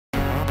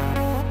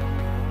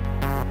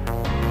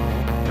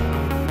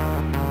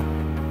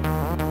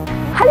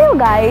Hello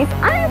guys,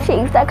 I am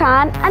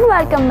Sheftakhan and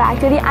welcome back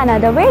to the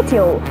another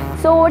video.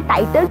 So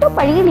title तो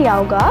पढ़ ही लिया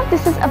होगा.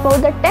 This is about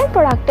the 10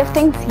 productive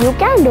things you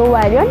can do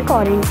while you're in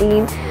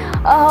quarantine.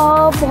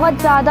 बहुत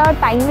ज़्यादा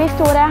time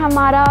waste हो रहा है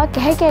हमारा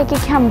कह कि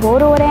हम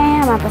बोर हो रहे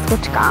हैं, हमारे पास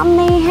कुछ काम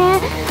नहीं है.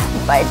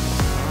 बट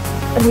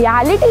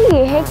रियलिटी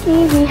ये है कि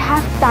we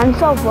have tons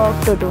of work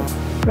to do,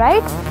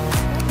 right?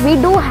 We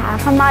do have.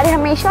 हमारे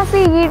हमेशा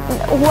से ये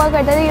हुआ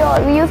करता था.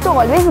 We used to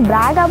always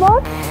brag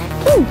about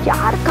कि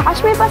यार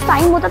काश मेरे पास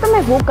टाइम होता तो मैं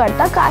वो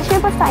करता, काश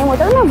मेरे पास टाइम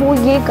होता तो मैं वो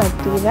ये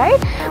करती,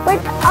 राइट? बट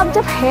अब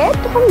जब है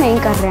तो हम नहीं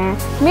कर रहे हैं.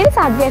 मेरे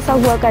साथ भी ऐसा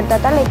हुआ करता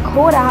था, लाइक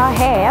हो रहा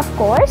है of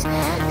course.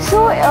 So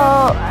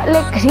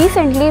like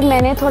recently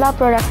मैंने थोड़ा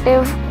प्रोडक्टिव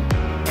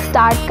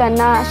स्टार्ट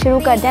करना शुरू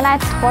कर दिया. I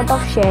thought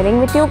of sharing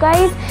with you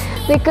guys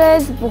because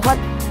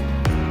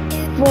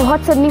बहुत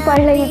सुननी पड़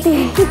रही थी.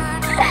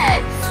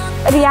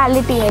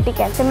 रियलिटी है, ठीक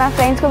है. फिर मैं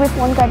फ्रेंड्स को भी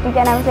फ़ोन करती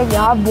थी ना, मैं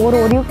यार बोर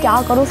हो रही हूँ,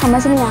 क्या करूँ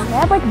समझ नहीं आ रहा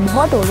है. बट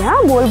बहुत हो गया,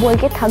 बोल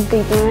के थक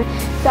गई थी मैं.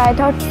 सो I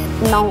thought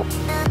now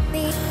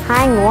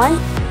hang on,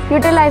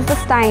 utilise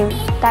this time,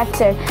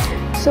 that's it.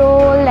 So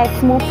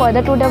let's move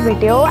further to the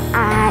video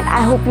and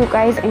I hope you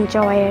guys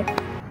enjoy it.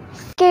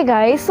 Okay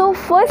guys, so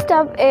first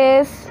up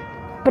is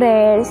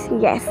prayers.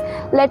 Yes,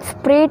 let's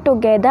pray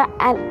together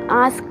and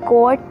ask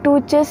God to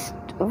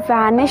just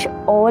vanish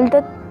all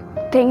the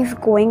things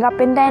going up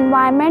in the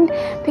environment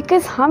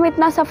because हम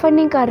इतना सफ़र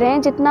नहीं कर रहे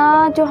हैं जितना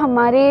जो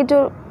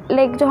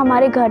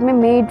हमारे घर में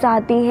मेड्स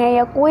आती हैं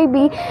या कोई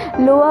भी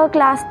लोअर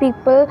क्लास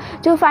पीपल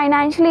जो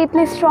फाइनेंशियली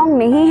इतने स्ट्रॉन्ग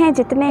नहीं हैं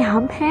जितने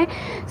हम हैं.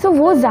 सो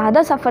वो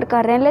ज़्यादा सफ़र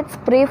कर रहे हैं. Let's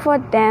pray for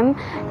them.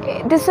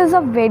 This is a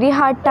very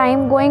hard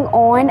time going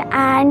on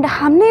and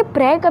हमने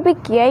प्रे कभी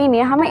किया ही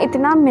नहीं. हमें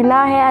इतना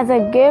मिला है as a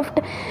gift.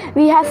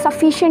 We have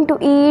sufficient to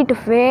eat,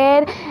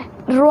 where,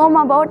 roam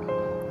about.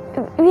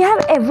 We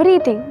have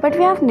everything, but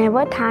we have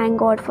never thanked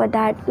God for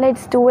that.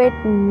 Let's do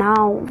it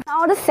now. Now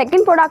the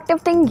second productive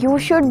thing you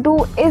should do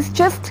is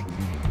just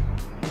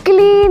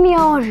clean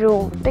your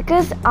room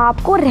because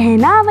आपको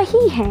रहना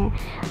वही है.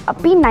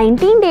 अभी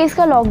 19 days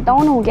का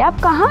lockdown हो गया, आप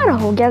कहाँ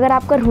रहोगे अगर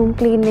आपका रूम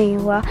क्लीन नहीं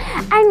हुआ.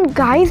 एंड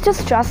गाइज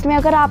जस्ट ट्रस्ट में,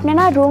 अगर आपने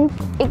ना रूम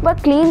एक बार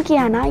क्लीन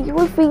किया ना, you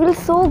will feel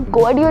so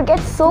good, you will get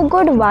so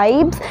good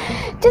vibes.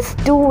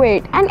 Just do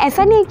it. And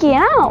ऐसा नहीं किया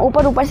ना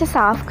ऊपर से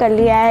साफ कर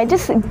लिया है.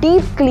 Just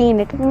deep clean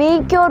it.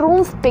 Make your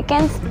room spick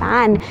and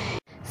span.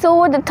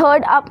 So the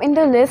third up in the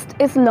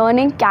list is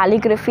learning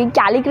calligraphy.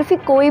 Calligraphy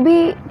कोई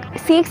भी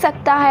सीख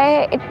सकता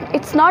है.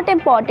 इट्स नॉट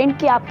इम्पॉर्टेंट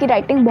कि आपकी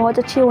राइटिंग बहुत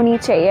अच्छी होनी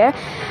चाहिए.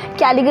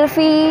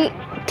 कैलीग्राफी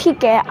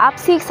ठीक है, आप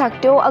सीख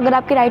सकते हो अगर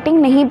आपकी राइटिंग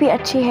नहीं भी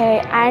अच्छी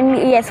है. And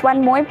yes, one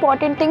more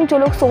important thing, जो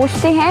लोग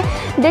सोचते हैं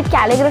दैट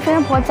कैलीग्राफी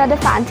में बहुत ज़्यादा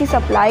फैंसी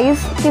सप्लाईज़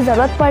की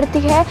ज़रूरत पड़ती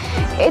है,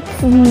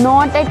 it's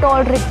not at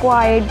all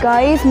required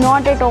guys,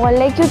 not at all.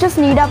 Like you just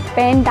need a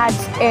pen,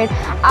 that's it.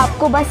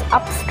 आपको बस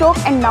up stroke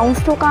and down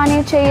stroke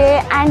आने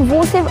चाहिए एंड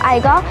वो सिर्फ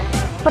आएगा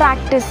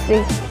प्रैक्टिस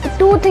से.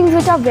 Two things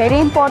which are very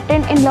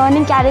important in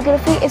learning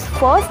calligraphy is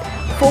first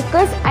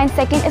focus and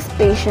second is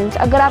patience.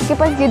 अगर आपके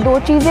पास ये दो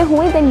चीज़ें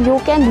हुई then you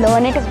can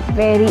learn it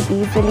very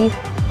easily.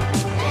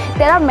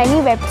 There are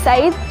many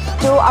websites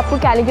जो आपको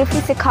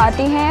कैलीग्राफी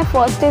सिखाती हैं.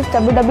 First is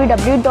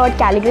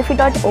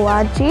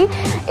www.calligraphy.org.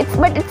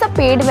 It's a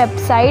paid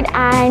website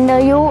and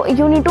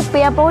you need to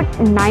pay about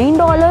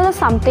 $9 or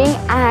something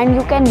and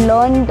you can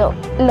learn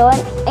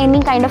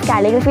any kind of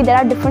calligraphy. There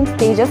are different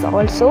stages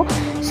also.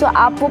 So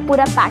आप वो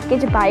पूरा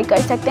package bye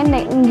कर सकते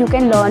हैं. You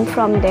can learn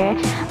from there.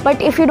 But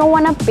if you don't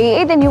want to pay,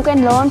 then you can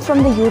learn from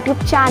the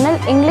YouTube channel.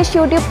 English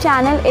YouTube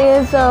channel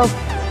is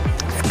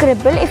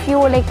Scribble if you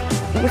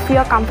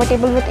are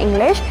comfortable with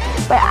English.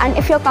 And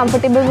if you're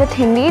comfortable with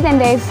Hindi, then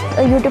there's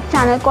a YouTube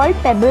channel called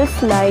Pebbles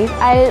Live.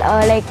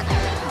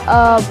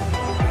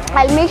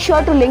 I'll make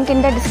sure to link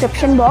in the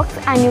description box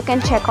and you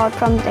can check out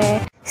from there.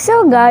 So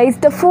guys,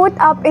 the fourth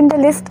up in the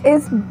list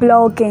is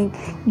blogging.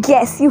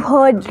 Yes, you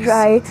heard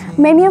right.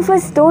 Many of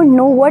us don't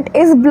know what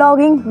is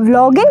blogging.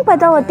 Vlogging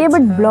पता होती है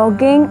but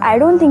blogging I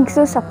don't think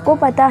so सबको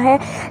पता है.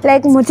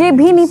 Like मुझे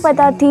भी नहीं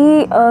पता थी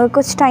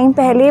कुछ टाइम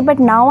पहले,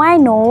 but now I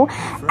know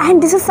and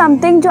this is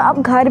something जो आप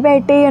घर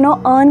बैठे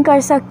earn कर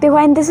सकते हो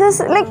and this is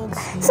like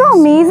so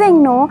amazing,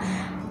 no?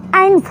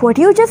 And what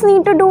you just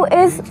need to do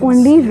is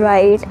only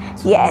write.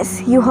 Yes,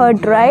 you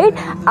heard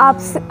right.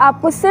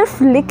 आपको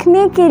सिर्फ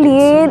लिखने के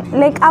लिए,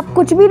 like आप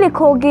कुछ भी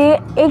लिखोगे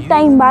एक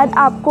टाइम बाद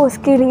आपको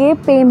उसके लिए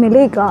पे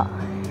मिलेगा.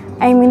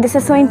 I mean this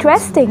is so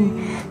interesting.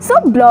 So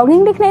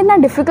blogging लिखना इतना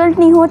difficult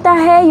नहीं होता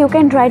है. You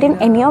can write in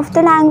any of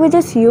the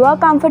languages you are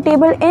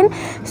comfortable in.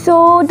 So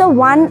the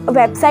one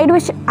website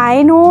which I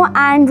know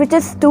and which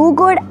is too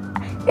good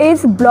is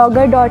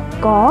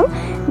blogger.com.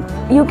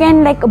 You can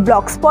like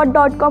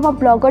blogspot.com or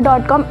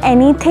blogger.com,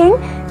 anything.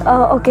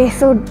 Okay,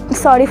 so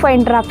sorry for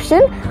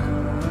interruption.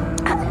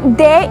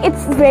 there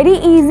it's very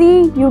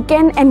easy. You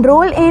can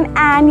enroll in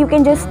and you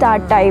can just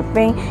start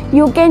typing.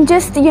 You can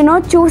just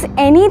choose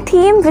any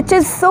theme, which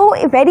is so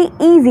very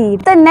easy.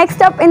 The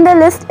next up in the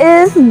list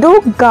is do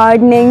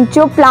gardening.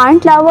 जो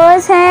plant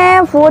lovers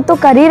हैं वो तो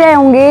कर ही रहे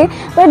होंगे,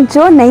 पर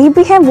जो नहीं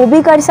भी हैं वो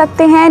भी कर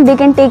सकते हैं. They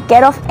can take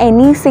care of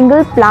any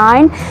single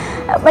plant.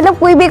 मतलब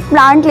कोई भी एक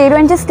प्लांट ले लो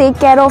and just take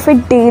care of it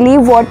daily,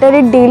 water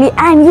it daily,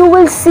 and you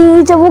will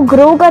see जब वो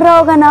ग्रो कर रहा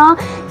होगा ना,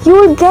 you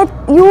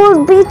will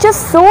be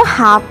just so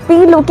happy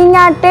looking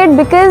at it,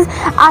 because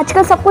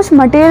आजकल सब कुछ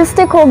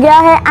मटेरियलिस्टिक हो गया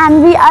है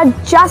and we are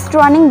just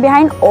running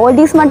behind all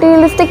these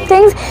materialistic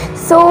things.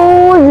 So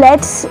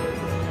let's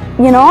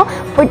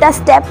put a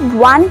step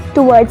one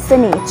towards the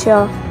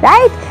nature,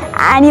 right?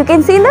 And you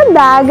can see in the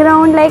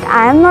background, like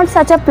I am not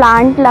such a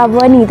plant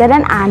lover, neither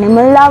an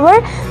animal lover,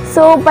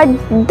 so but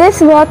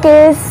this work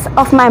is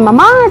of my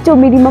mama, जो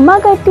मेरी मम्मा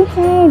करती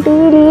है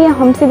daily,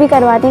 हमसे भी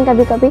करवाती हैं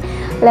कभी कभी,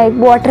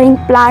 like watering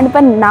plant,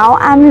 but now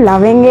I'm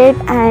loving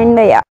it.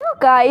 And yeah, so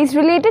guys,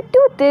 related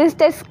to this,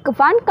 there's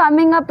one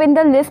coming up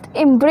in the list: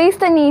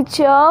 embrace the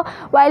nature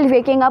while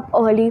waking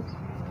up early.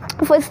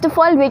 First of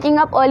all, waking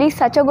up early is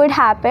such a good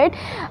habit.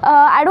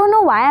 I don't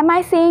know why am I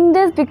saying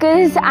this,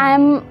 because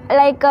I'm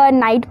like a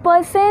night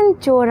person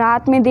जो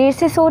रात में देर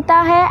से सोता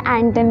है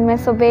and दिन में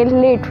सुबह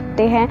late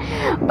उठते हैं,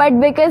 but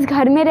because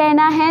घर में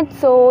रहना है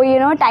so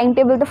टाइम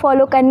टेबल तो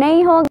फॉलो करना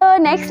ही होगा.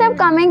 Next up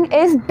coming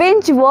is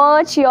binge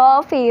watch your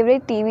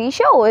favorite TV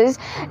shows.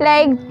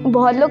 Like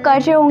बहुत लोग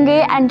कर रहे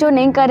होंगे and जो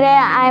नहीं कर रहे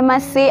हैं, I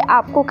must say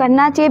आपको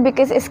करना चाहिए,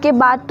 because इसके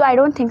बाद तो I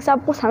don't think so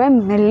आपको समय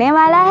मिलने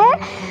वाला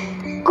है.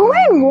 Go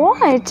and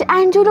watch.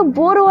 And जो लोग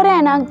बोर हो रहे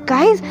हैं ना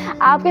गाइज,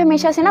 आपके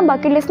हमेशा से ना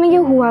बकेट लिस्ट में ये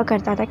हुआ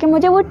करता था कि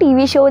मुझे वो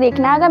टीवी शो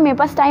देखना है, अगर मेरे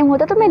पास टाइम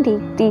होता तो मैं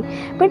देखती,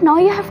 but now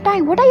you have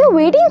time. What are you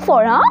waiting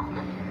for?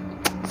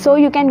 So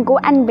you can go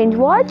and binge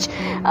watch.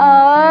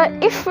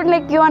 If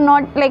like you are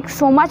not like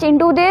so much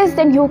into this,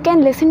 then you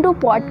can listen to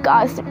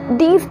podcasts.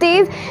 These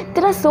days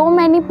there are so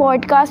many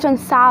podcasts on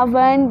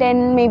Savan,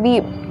 then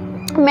maybe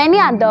many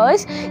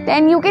others,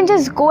 then you can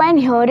just go and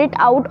hear it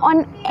out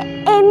on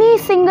any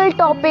single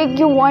topic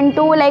you want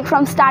to, like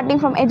from starting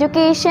from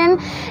education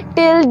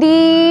till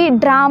the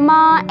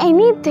drama,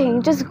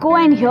 anything. Just go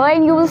and hear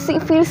and you will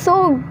feel so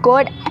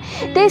good.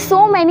 There's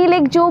so many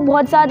like जो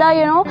बहुत ज़्यादा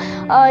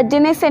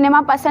जिन्हें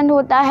cinema पसंद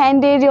होता है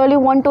and they really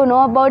want to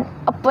know about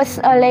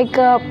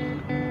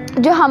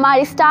जो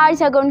हमारे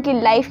stars, अगर उनकी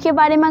लाइफ के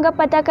बारे में अगर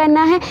पता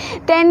करना है,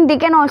 then they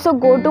can also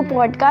go to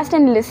podcast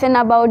and listen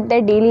about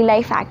their daily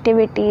life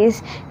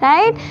activities,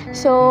 right?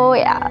 So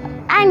yeah,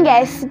 and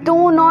guys,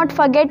 do not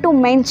forget to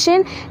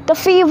mention the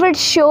favorite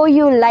show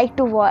you like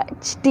to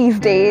watch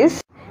these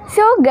days.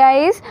 So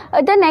guys,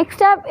 the next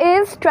step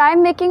is try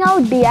making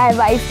out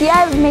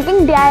DIYs.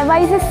 Making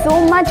DIYs is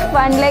so much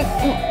fun. Like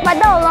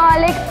पता होगा,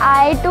 like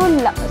I too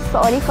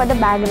sorry for the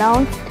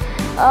background.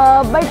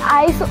 But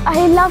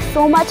I love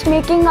so much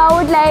making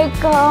out.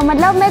 Like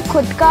मतलब मैं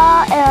खुद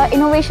का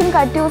innovation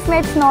करती हूँ उसमें.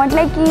 It's not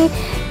like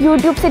कि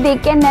यूट्यूब से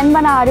देख के नैन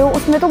बना रहे हो,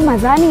 उसमें तो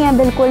मज़ा नहीं है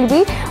बिल्कुल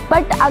भी.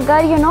 बट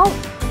अगर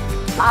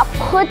आप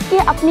खुद की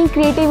अपनी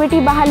क्रिएटिविटी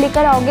बाहर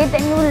लेकर आओगे,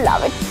 then you will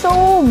love it so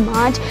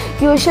much.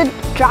 You should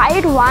try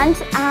it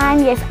once,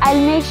 and yes,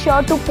 I'll make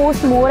sure to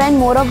post more and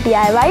more of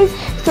DIYs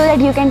so that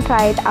you can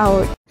try it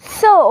out.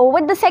 So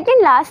with the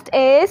second last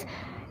is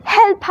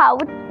help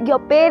out your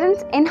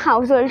parents in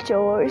household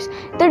chores.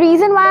 The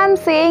reason why I'm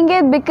saying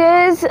it,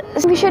 because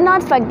we should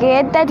not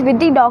forget that with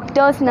the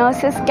doctors,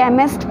 nurses,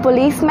 chemists,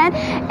 policemen,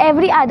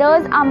 every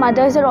others, our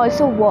mothers are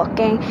also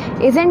working,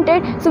 isn't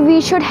it? So we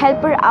should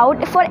help her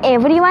out. For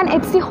everyone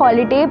it's the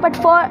holiday, but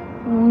for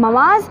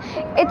mamas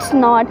it's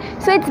not.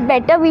 So it's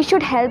better we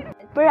should help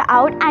her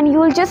out, and you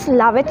will just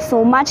love it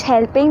so much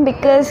helping,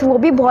 because वो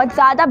भी बहुत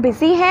ज़्यादा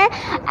busy है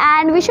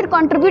and we should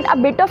contribute a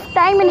bit of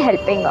time in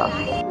helping her.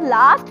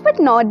 Last but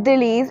not the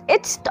least,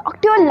 it's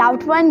talk to your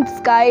loved ones,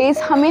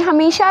 guys. हमें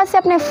हमेशा से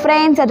अपने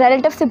friends या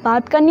relatives से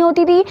बात करनी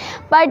होती थी,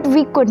 but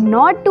we could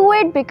not do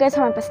it because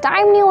हमारे पास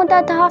time नहीं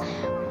होता था.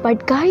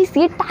 बट गाइस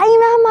ये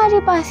टाइम है हमारे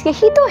पास,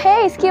 यही तो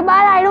है, इसके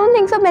बाद आई डोंट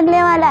थिंक सो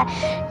मिलने वाला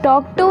है.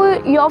 Talk to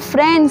your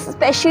friends,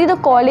 specially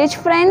the college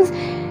friends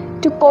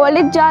जो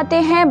कॉलेज जाते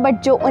हैं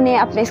बट जो उन्हें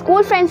अपने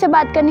स्कूल फ्रेंड से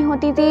बात करनी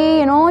होती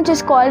थी,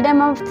 जस्ट कॉल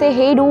देम अप, से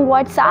हे do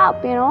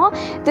WhatsApp,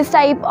 this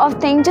type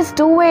of thing, just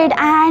do it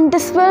and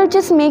this will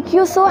just make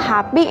you so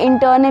happy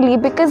internally,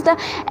 because the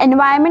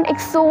environment is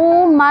so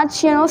much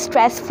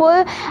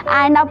stressful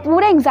and आप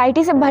पूरे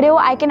anxiety से भरे हो.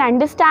 I can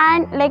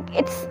understand, like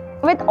it's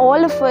with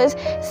all of us,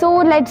 so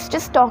let's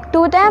just talk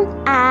to them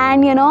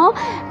and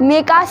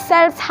make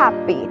ourselves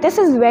happy.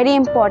 This is very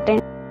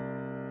important.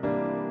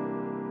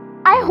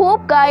 I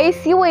hope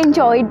guys you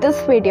enjoyed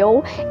this video.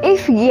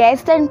 If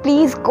yes, then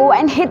please go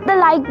and hit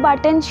the like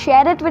button,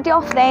 share it with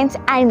your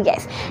friends, and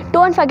yes,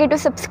 don't forget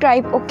to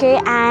subscribe, okay,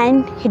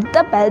 and hit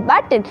the bell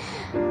button.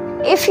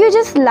 If you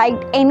just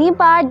liked any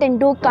part, then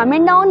do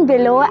comment down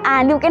below,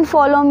 and you can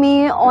follow me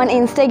on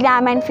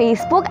Instagram and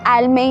Facebook.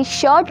 I'll make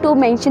sure to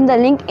mention the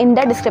link in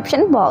the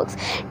description box.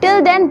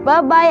 Till then, bye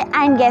bye,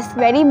 and yes,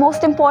 very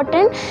most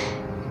important,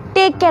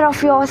 take care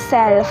of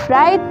yourself,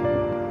 right?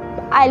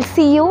 I'll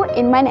see you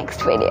in my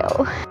next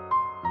video.